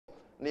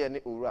near ni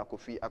Ura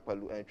Kofi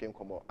Akpaloo and Train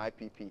Como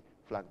IPP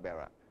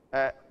Flagbearer.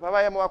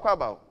 Papa Yamo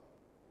Aquaba.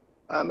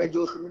 I'm a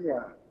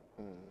Josiah.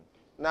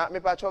 Na me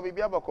pacho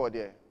bibia boko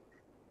de.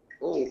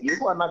 Oh,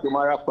 you are not the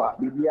Marapa,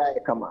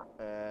 Bibia Kama.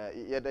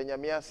 Yeda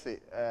nyamia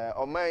se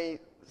oman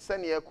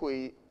sene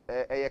ekoi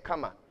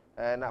kama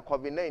na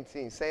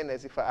COVID-19 sen na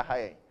sifa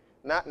ahaye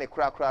na ne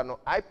kura no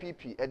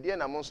IPP ede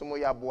na monso mo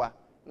yaboa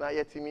na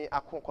yetimi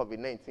akon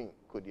COVID-19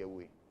 kodi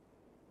awe.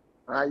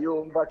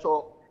 Ayo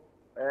mbacho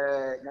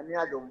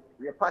nyamia dom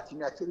ye party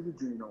na chiri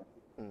bi no.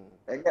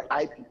 Enye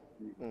IPP.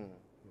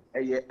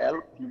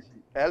 LPG.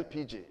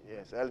 LPG,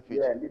 yes, LPG.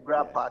 Yeah,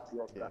 Liberal Party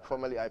of yeah,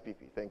 formerly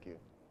IPP. Thank you.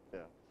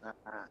 Yeah.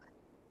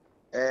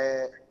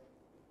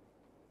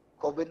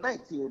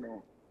 COVID-19,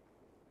 no.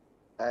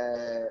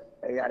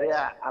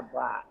 Area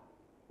aba,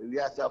 we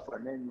are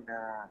suffering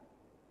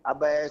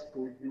aba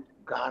to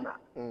Ghana,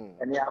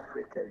 any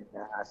African.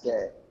 I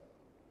say,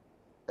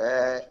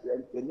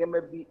 you may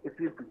be if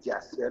you could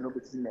just say no,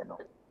 but no.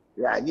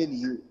 Yeah, I need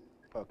you.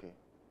 Okay.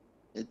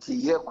 It's a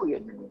year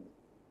queen.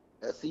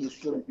 I see you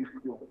soon if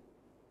you.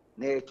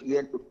 Nay, to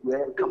end to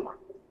where come on.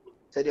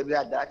 Said we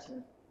are that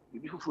the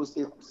beautiful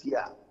safe to see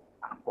and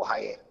for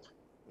higher.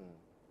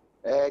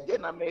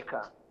 Then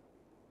America,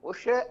 o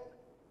share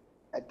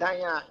a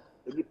danya,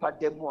 a lipa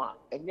demoa,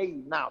 and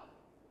nay now.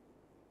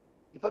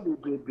 If I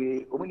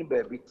be only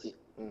baby,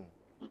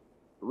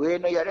 we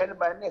know you're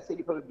anybody next,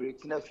 if I be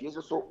breaking a few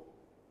so.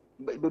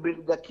 But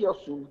bring the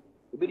kiosk soon,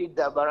 be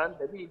the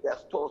veranda, be the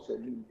stores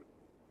and leave.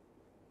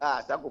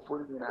 Ah, I go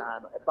for a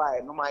buy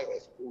no my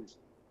exposed.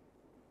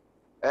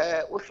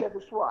 We share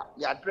the swap,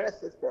 your address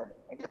system,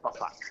 and your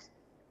papa.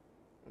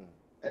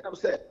 And I'm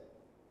saying,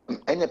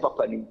 and your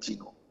papa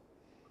Nintino.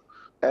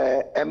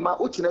 And my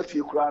Uchina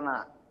few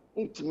crana,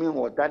 into me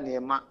more than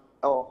Emma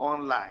or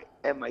online,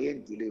 and my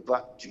end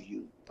deliver to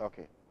you.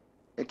 Okay.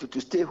 And to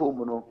stay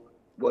home, no,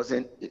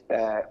 wasn't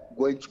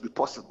going to be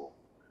possible.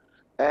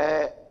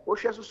 We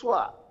share the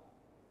swap.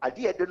 I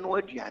didn't know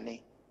what you are,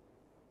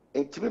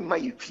 and to me,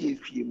 my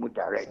few more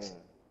direct.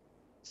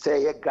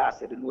 Say a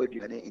gas at the way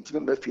you into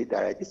me feed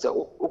direct. It's a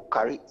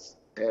carry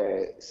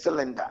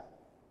cylinder.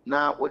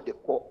 Now what they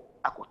call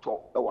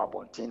akoto or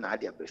bontin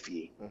idea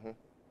beefy.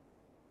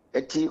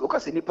 And tea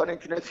because any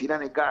parent feed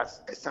and a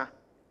gas, a son,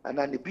 and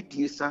I need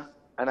BT son,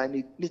 and I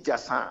need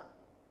just son.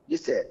 You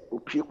said,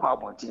 Upi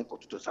bontin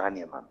to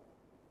Sanya man.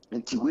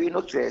 And tea we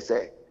no trace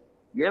say,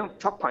 young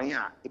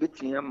papaya,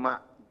 between my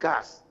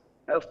gas,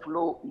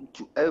 flow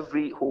into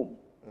every home.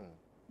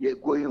 You're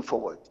going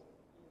forward.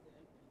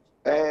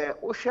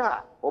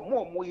 Osha, or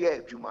more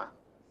year, Juma,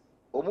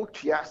 or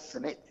Mutia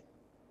Senate.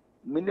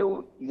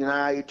 Minu,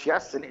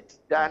 United Senate,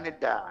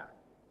 Danida.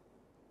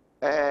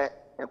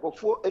 And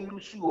before a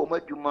Lucy or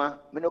Majuma,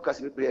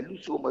 Minocas may be a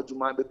Lucy or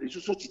Majuma, but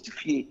it's so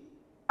fee.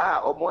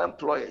 Or more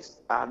employers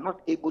are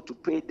not able to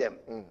pay them.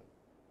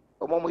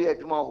 Or more year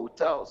Juma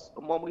hotels,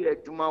 or more year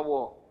Juma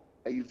war,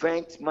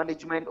 event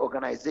management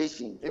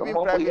organization, even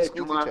private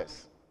school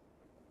teachers.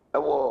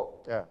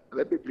 Yeah,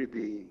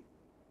 baby.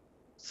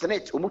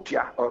 Senate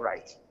Umutia, all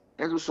right.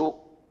 And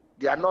so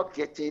they are not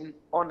getting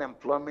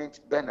unemployment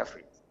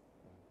benefit.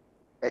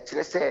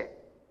 Let's say,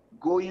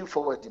 going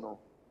forward,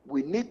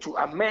 we need to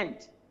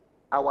amend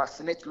our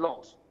Senate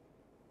laws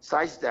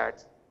such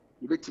that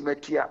you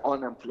ultimately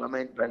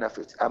unemployment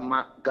benefits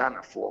are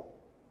Ghana for.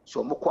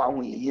 So,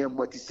 Mokwa, hear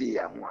what you say.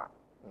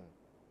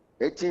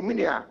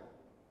 Etiminia,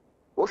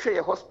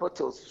 Osha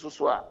hospitals,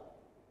 so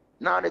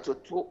now let's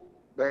talk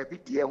by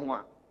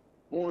BTM1.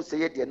 Won't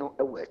say it,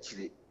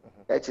 actually.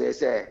 Actually,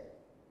 say,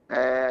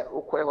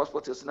 okay,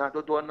 hospitals now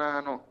don't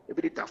know a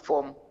bit of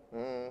form.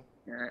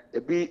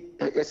 A bit,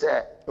 yes,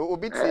 sir. Who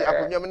beats the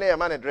Apunyamane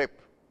man a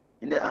drip?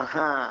 In the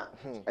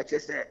I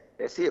just say,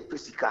 I say a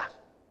Prisica.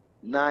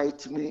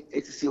 Night me,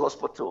 see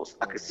hospitals,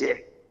 I can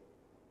say,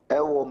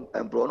 Elwom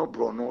and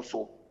Brono,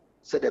 so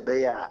said the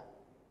Bayer,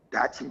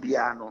 that in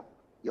Biano,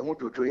 you want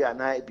to try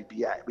and I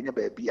be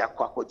a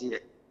quack,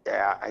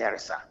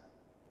 Ayaresa.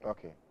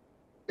 Okay.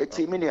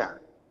 Etiminia.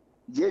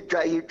 Ye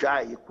dry, you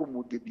come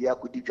with the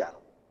Biaku.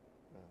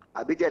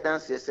 I beg your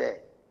dance, say,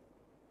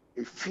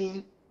 a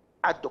fin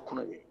at the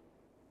corner.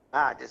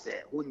 They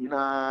say, when you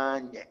know,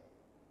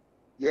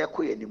 ye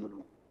quay any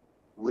moon.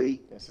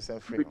 Way,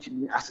 which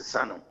me as a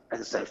son, as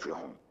a self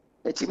home.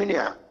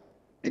 Etiminia,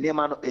 any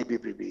man of a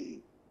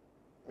baby.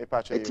 Me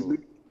patch you.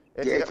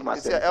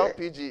 It's a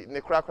LPG,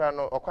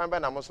 Necracrano, or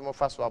Quamban, and Mosmo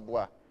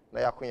Faswabua,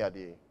 Nayakunya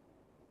de.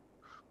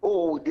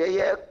 Oh,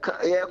 they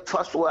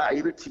first were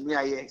able to me,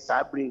 I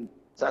sabring.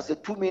 So I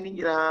said, too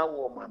many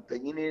woman,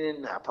 penny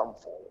in a pump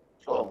for.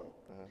 So,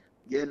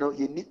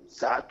 you need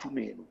sa 2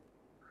 men.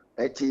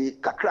 At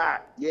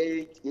Kakra,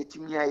 ye,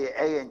 me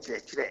a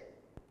church.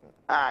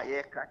 Ah,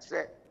 ye catch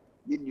it,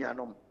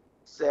 Yinianum.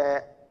 Say,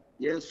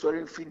 yen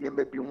sorry, feeling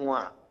maybe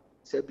more.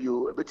 Said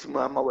you a bit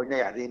mamma when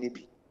they are any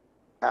be.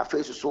 I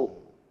face so.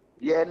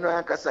 Ye no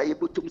ancasa, you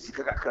put to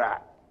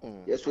Kakra.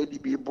 Yes, we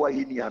be boy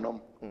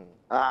Yinianum.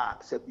 Ah,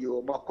 said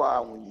you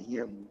Makwa when you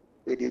hear me.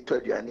 They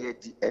told you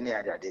any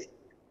other day.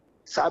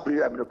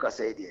 Sabri America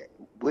said,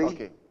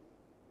 "Wait,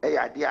 a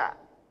idea,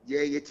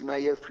 yetima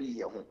ye free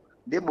ye ho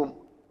demom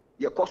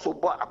ye koso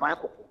bo aban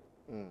kokko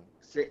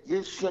se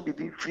ye sua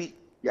bibi free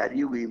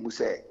yare we mu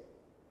se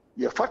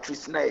ye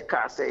factories na ye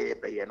ka se ye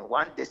be ye no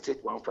one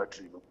district one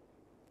factory no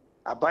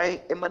aban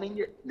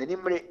emane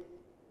nanimre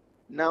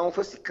na on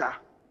fa sika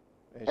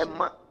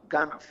emma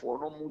Ghana for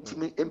no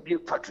multimi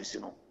MBA factories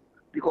no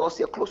because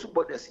ye close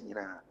borders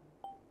nyina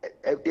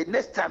the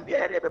next time be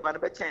area be ban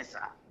be chance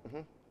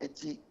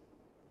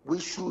we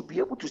should be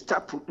able to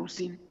start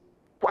producing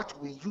what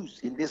we use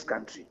in this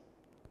country.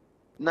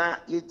 Now,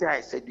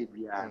 I said the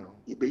piano,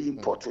 it be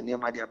important near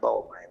my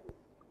about Bible.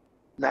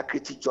 Now,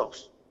 create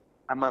jobs.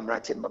 I'm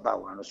writing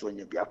about one or so in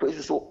the Bible.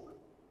 So,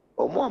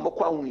 or more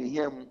we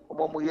hear,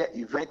 or more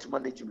event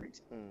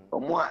management,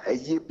 or more a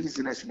year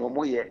business no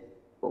more,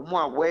 or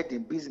more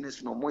wedding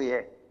business no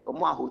more, or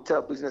more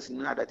hotel business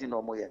no other thing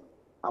no more.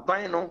 A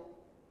buy no,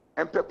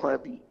 and pepper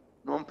be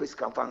no place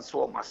can find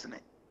so massne.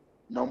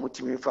 No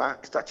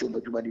multimedia start your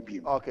money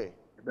beam. Okay.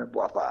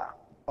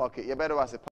 Okay, you better was